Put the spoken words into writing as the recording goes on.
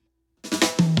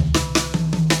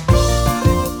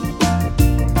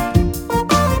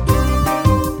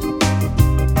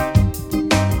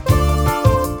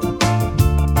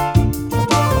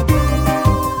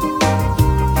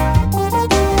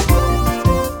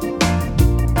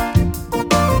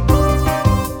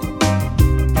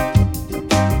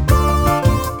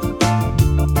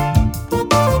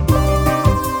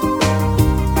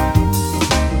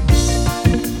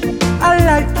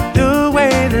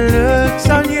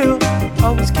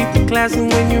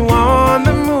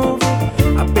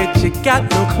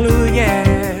yeah.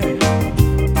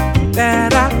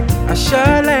 That I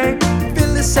surely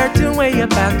feel a certain way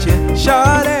about you,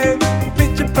 shorty.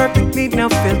 Picture perfect, need no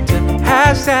filter.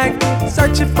 Hashtag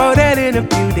searching for that inner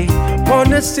beauty.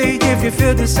 Wanna see if you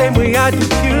feel the same way I do,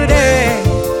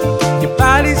 cutie. Your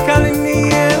body's calling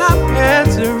me and I'm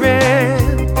answering.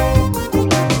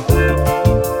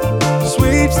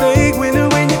 Sweepstake winner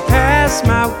when you pass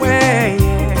my way,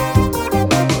 yeah.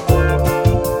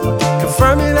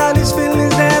 Confirming all these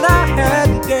feelings that I had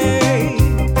today.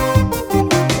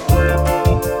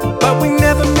 But we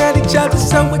never met each other,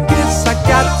 so I guess I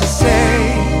got to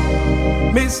say,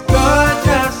 Miss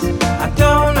Gorgeous, I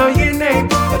don't know your name,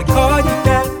 but I call you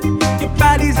that. Your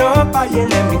body's on fire,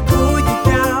 let me cool you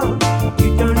down.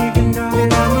 You don't even know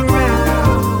that I'm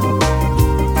around.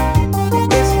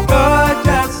 Miss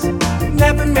Gorgeous,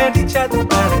 never met each other,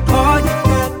 but I call you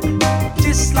that.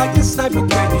 Just like a sniper,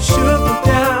 girl, you shoot me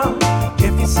down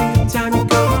every single time you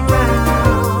come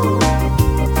around.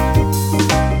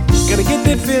 Gonna get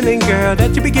that feeling, girl,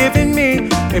 that you be giving me.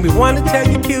 Made me wanna tell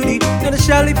you, cutie, that I'm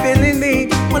surely feeling me.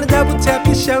 Wanna double tap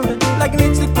your shoulder like an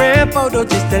Instagram photo,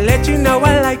 just to let you know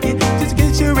I like it. Just in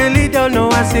case you really don't know,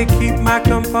 I said keep my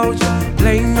composure.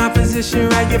 Playing my position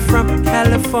right, you're from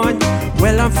California.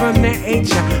 Well, I'm from the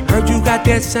H. I heard you got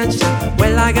that sunshine.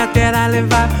 Well, I got that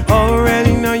island vibe.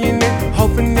 Already know your name,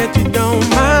 hoping that you don't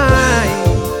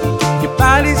mind. Your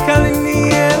body's calling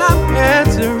me and I'm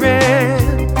answering.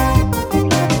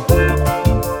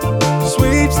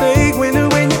 Sweepstake winner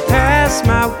when you pass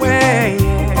my way,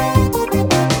 yeah.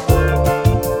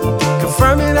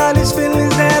 Confirming all these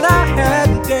feelings that I had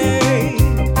today.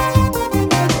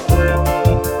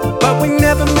 But we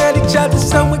never met each other,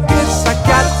 so I guess I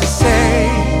got to say,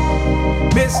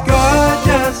 Miss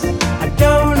Gorgeous, I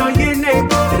don't know your name,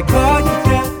 but I call you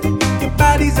that. Your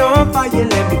body's on fire,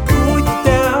 let me cool you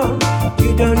down.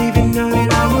 You don't even know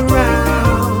that I'm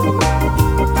around.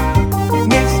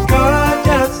 Miss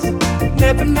Gorgeous,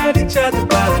 never met each other,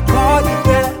 but I call you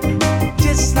that.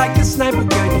 Just like a sniper,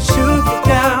 girl, you shoot me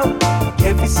down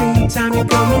every single time you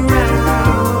come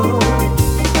around.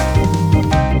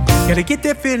 Gotta get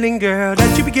that feeling, girl,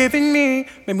 that you be giving me.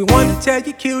 Made me wanna tell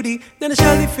you, cutie, that I'm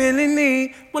surely feeling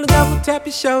me. Wanna double tap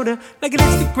your shoulder like an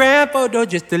Instagram photo,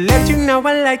 just to let you know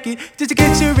I like it. Just in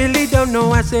case you really don't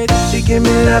know, I said she give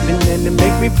me loving and it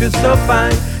make me feel so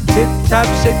fine. Tip-top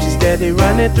shape, she steady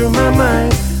running through my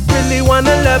mind. Really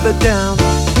wanna love her down,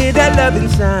 hear that loving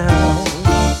sound.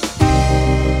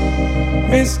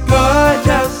 Miss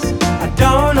Gorgeous, I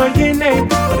don't know your name,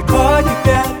 but I call you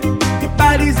that. Your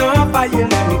body's on fire,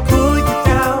 let me cool